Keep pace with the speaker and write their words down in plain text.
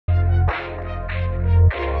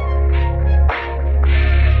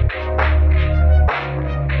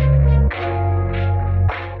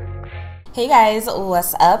Hey guys,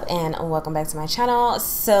 what's up and welcome back to my channel.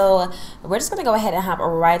 So we're just gonna go ahead and hop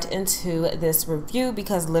right into this review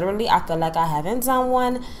because literally I feel like I haven't done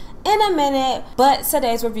one in a minute, but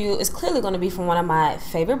today's review is clearly going to be from one of my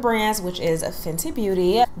favorite brands, which is Fenty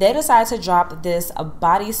Beauty. They decided to drop this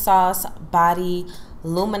body sauce body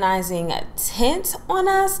luminizing tint on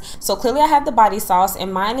us. So clearly I have the body sauce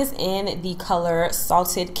and mine is in the color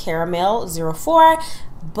Salted Caramel 04.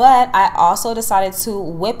 But I also decided to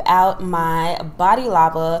whip out my body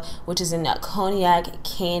lava, which is in cognac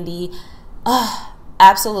candy.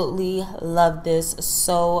 Absolutely love this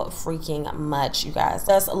so freaking much, you guys.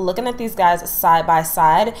 Just looking at these guys side by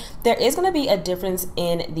side, there is going to be a difference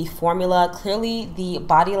in the formula. Clearly the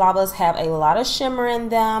body lavas have a lot of shimmer in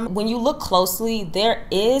them. When you look closely, there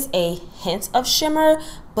is a hint of shimmer,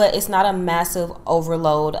 but it's not a massive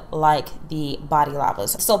overload like the body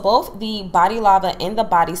lavas. So both the body lava and the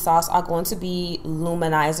body sauce are going to be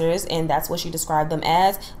luminizers, and that's what she described them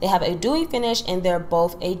as. They have a dewy finish and they're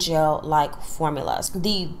both a gel-like formulas.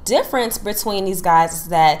 The difference between these guys is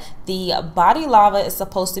that the body lava is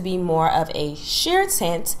supposed to be more of a sheer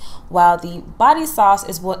tint, while the body sauce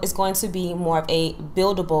is what is going to be more of a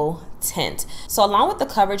buildable tint. So along with the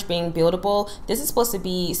coverage being buildable, this is supposed to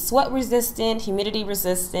be sweat resistant, humidity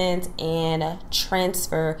resistant, and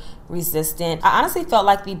transfer resistant. I honestly felt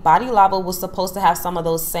like the body lava was supposed to have some of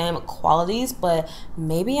those same qualities, but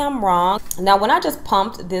maybe I'm wrong. Now when I just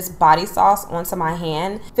pumped this body sauce onto my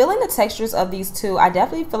hand, feeling the textures of these two, I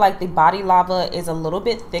definitely feel like the body lava is a little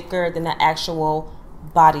bit thicker than the actual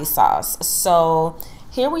body sauce. So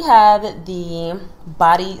here we have the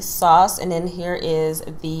body sauce, and then here is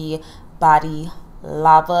the body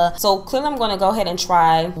lava. So clearly I'm going to go ahead and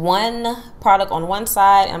try one product on one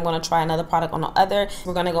side, and I'm going to try another product on the other.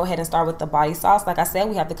 We're going to go ahead and start with the body sauce. Like I said,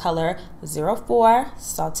 we have the color 04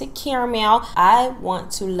 Salted Caramel. I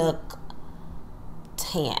want to look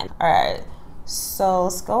tan. Alright, so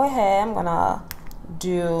let's go ahead. I'm going to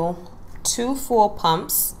do 2 full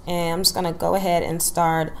pumps, and I'm just going to go ahead and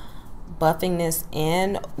start buffing this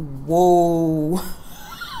in. Whoa.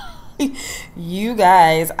 You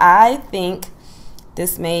guys, I think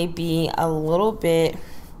this may be a little bit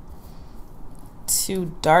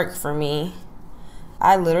too dark for me.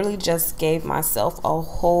 I literally just gave myself a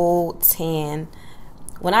whole tan.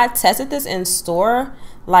 When I tested this in store,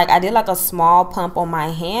 like I did like a small pump on my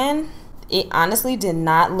hand, it honestly did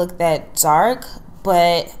not look that dark,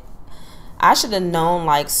 but I should have known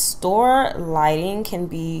like store lighting can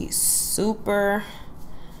be super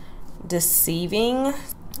deceiving.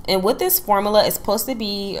 And with this formula, it's supposed to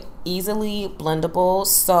be easily blendable,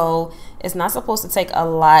 so it's not supposed to take a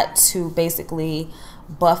lot to basically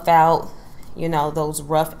buff out, you know, those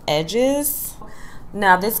rough edges.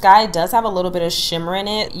 Now this guy does have a little bit of shimmer in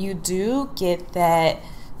it. You do get that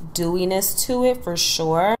dewiness to it for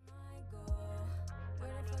sure.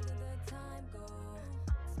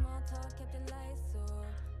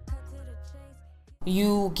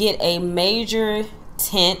 You get a major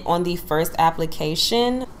tint on the first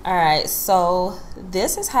application. All right, so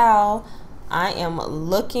this is how I am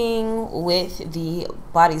looking with the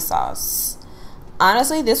body sauce.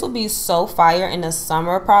 Honestly, this will be so fire in the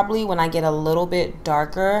summer probably when I get a little bit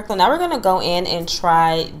darker. So now we're gonna go in and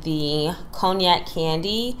try the cognac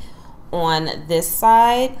candy on this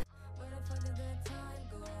side.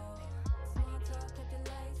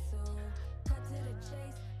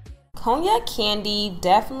 Cognac candy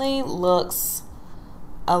definitely looks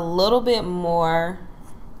a little bit more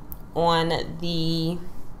on the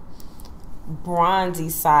bronzy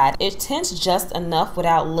side. It tints just enough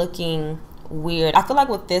without looking weird. I feel like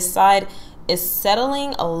with this side, it's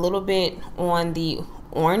settling a little bit on the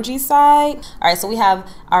orangey side. All right, so we have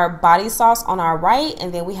our body sauce on our right,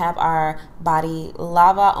 and then we have our body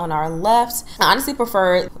lava on our left. I honestly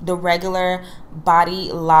prefer the regular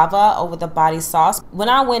body lava over the body sauce. When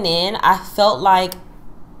I went in, I felt like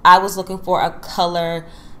I was looking for a color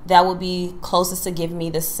that would be closest to giving me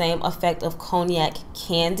the same effect of cognac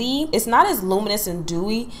candy. It's not as luminous and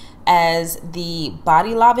dewy as the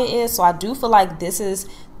body lava is, so I do feel like this is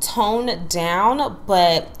toned down,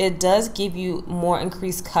 but it does give you more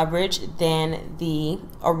increased coverage than the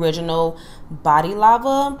original body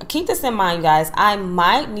lava. Keep this in mind, you guys. I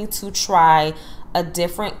might need to try a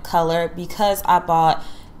different color because I bought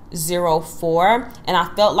 04 and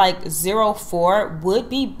I felt like 04 would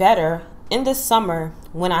be better in the summer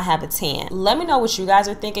when I have a tan. Let me know what you guys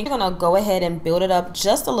are thinking. I'm gonna go ahead and build it up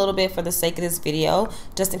just a little bit for the sake of this video,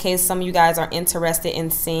 just in case some of you guys are interested in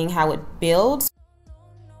seeing how it builds.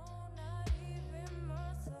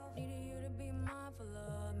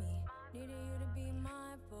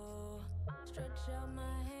 Stretch out my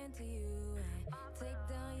hand to you.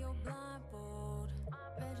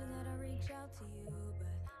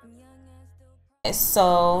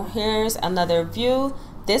 So here's another view.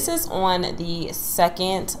 This is on the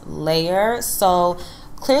second layer. So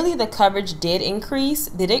clearly the coverage did increase.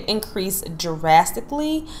 Did it increase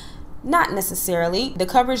drastically? Not necessarily. The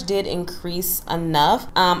coverage did increase enough.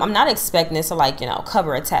 I'm not expecting this to, like, you know,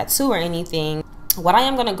 cover a tattoo or anything. What I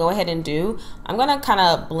am going to go ahead and do, I'm going to kind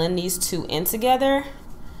of blend these two in together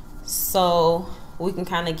so we can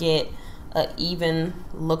kind of get an even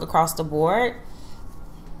look across the board.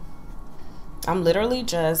 I'm literally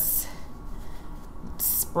just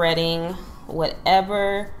spreading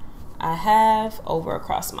whatever I have over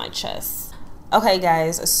across my chest. Okay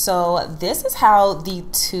guys, so this is how the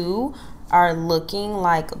two are looking,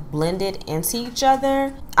 like blended into each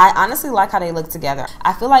other. I honestly like how they look together.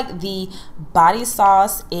 I feel like the body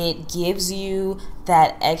sauce, it gives you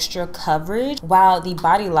that extra coverage, while the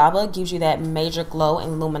body lava gives you that major glow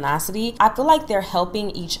and luminosity. I feel like they're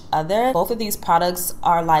helping each other. Both of these products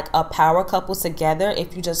are like a power couple together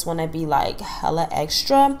if you just want to be like hella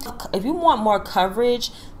extra. If you want more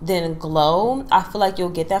coverage than glow, I feel like you'll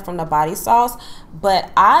get that from the body sauce,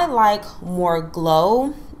 but I like more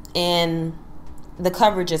glow, and the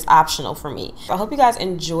coverage is optional for me. I hope you guys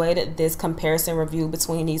enjoyed this comparison review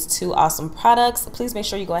between these two awesome products. Please make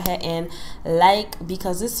sure you go ahead and like,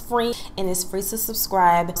 because it's free, and it's free to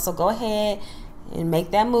subscribe. So go ahead and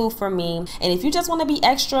make that move for me. And if you just want to be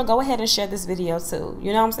extra, go ahead and share this video too.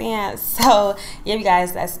 You know what I'm saying? So yeah, you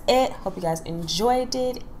guys, that's it. Hope you guys enjoyed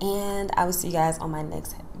it, and I will see you guys on my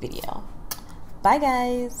next video. Bye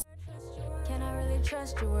guys. Can I really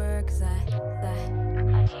trust your word? 'Cause I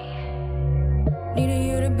needed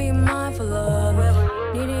you to be mindful of,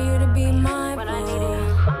 needed you to be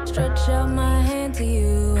mindful. Stretch out my hand to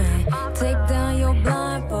you and take down your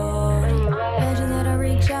blindfold. Imagine that I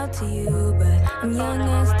reach out to you, but I'm young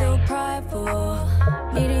and still prideful.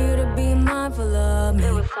 Needed you to be mindful of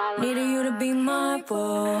me, needed you to be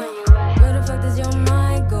mindful. Where the fuck does your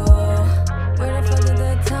mind go? Where the fuck did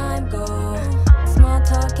the time go? Small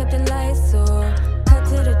talk kept it light, so cut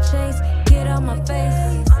to the chase, get out my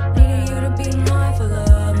face.